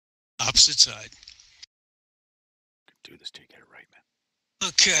opposite side. Do this till you get it right, man.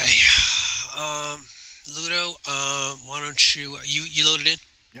 Okay. Ludo, why don't you loaded in?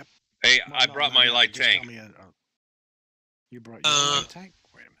 Yep. Hey, I brought my light tank. Tell me, you brought your light tank?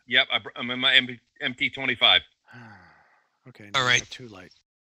 Wait a minute. Yep, I'm in my MT-25. Okay. All right. Too light.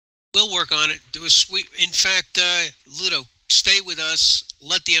 We'll work on it. Do a sweep. In fact, Ludo, stay with us.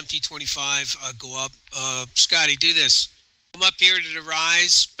 Let the MT-25 go up. Scotty, do this. Come up here to the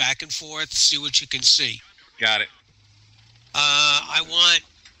rise, back and forth, see what you can see. Got it. I want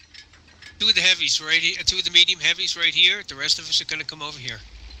 2 of the heavies right here, 2 of the medium heavies right here. The rest of us are going to come over here.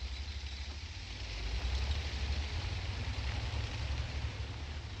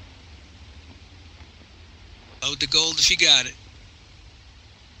 Load the gold if you got it.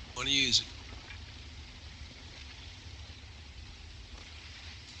 Want to use it.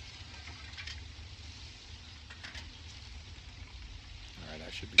 All right,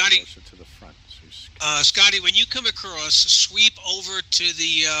 I should be Scotty, closer to the front. Scotty, when you come across, sweep over to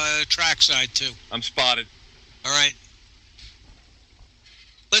the track side too. I'm spotted. All right.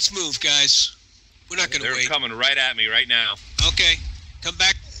 Let's move, guys. We're not going to wait. They're coming right at me right now. Okay. Come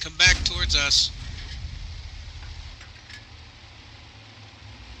back towards us.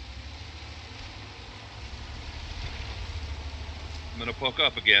 I'm going to poke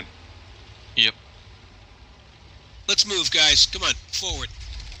up again. Yep. Let's move, guys. Come on, forward.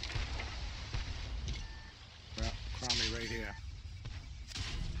 Well, Cromie right here.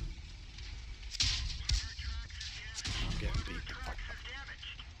 I'm getting beat the fuck up.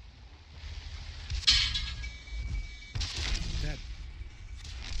 Dead.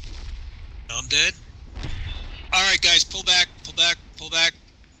 I'm dead. All right, guys, pull back, pull back, pull back.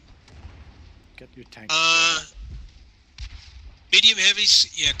 Get your tank. Medium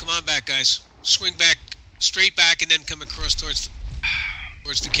heavies, yeah, come on back, guys. Swing back, straight back, and then come across towards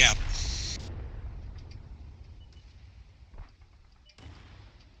the cap.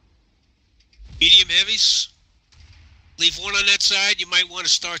 Medium heavies. Leave 1 on that side. You might want to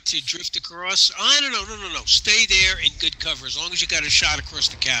start to drift across. Oh, no. Stay there in good cover. As long as you got a shot across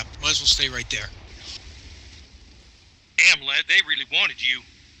the cap, might as well stay right there. Damn, lad, they really wanted you.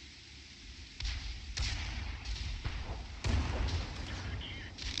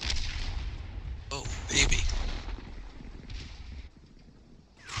 Oh, maybe.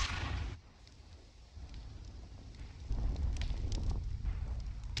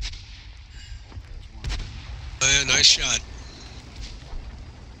 Yeah, nice shot.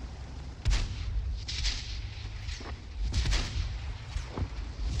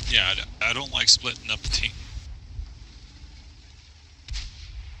 Yeah, I don't like splitting up the team.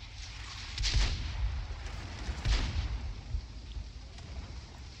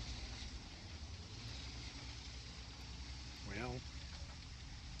 Well,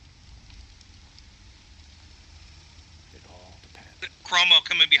 it all depends. Cromwell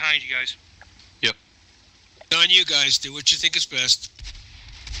coming behind you guys. Yep. On you guys, do what you think is best.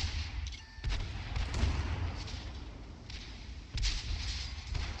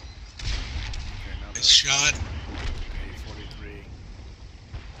 Okay, now Nice shot.